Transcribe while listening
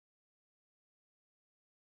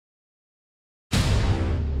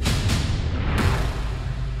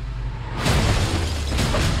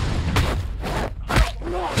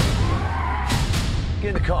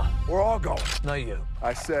We're all going. No, you.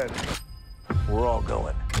 I said, We're all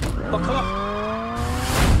going. Oh, come on.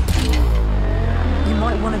 You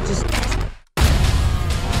might want to just...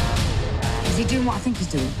 Is he doing what I think he's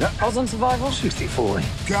doing? Yeah. I was on survival.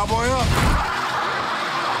 60-40. cowboy up.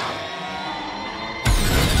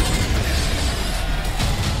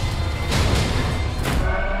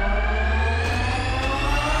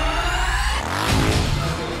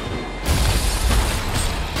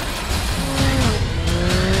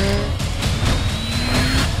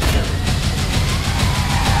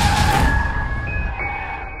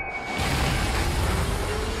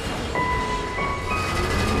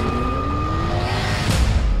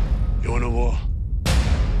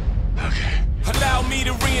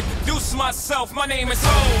 Myself, my name is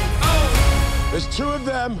Hobbs. There's 2 of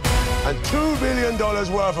them and $2 billion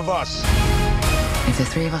worth of us. If the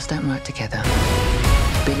 3 of us don't work together,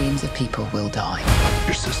 billions of people will die.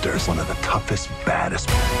 Your sister is one of the toughest, baddest,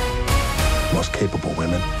 most capable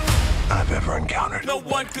women I've ever encountered. No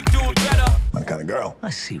one could do it better. My kind of girl.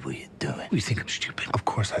 I see what you're doing. You think I'm stupid? Of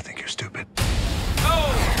course I think you're stupid.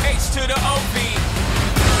 Oh, H to the OV.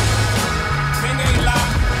 Thing ain't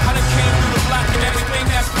lie. I done came through the block and everything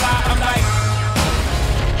that's fly. I'm like,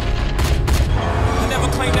 I never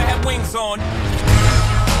claimed I had wings on.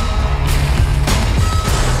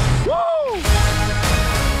 Woo!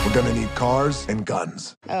 We're gonna need cars and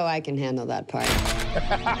guns. Oh, I can handle that part.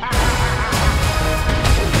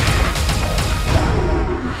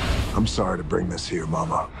 I'm sorry to bring this here,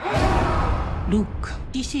 Mama. Luke,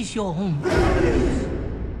 this is your home.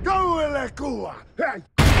 Go, Elekua! Hey!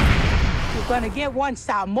 You're gonna get one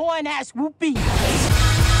Samoan-ass whoopee.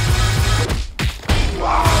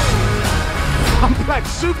 I'm Black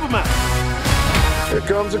Superman! Here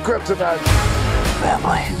comes the kryptonite.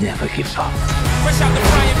 Family never gives up. Fresh out the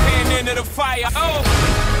frying pan into the fire. Oh,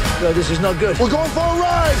 No, this is not good. We're going for a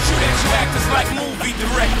ride! shoot at you actors like movie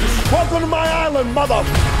directors. Welcome to my island, mother!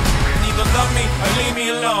 Either love me or leave me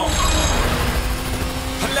alone.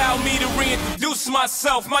 Allow me to reintroduce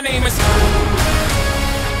myself. My name is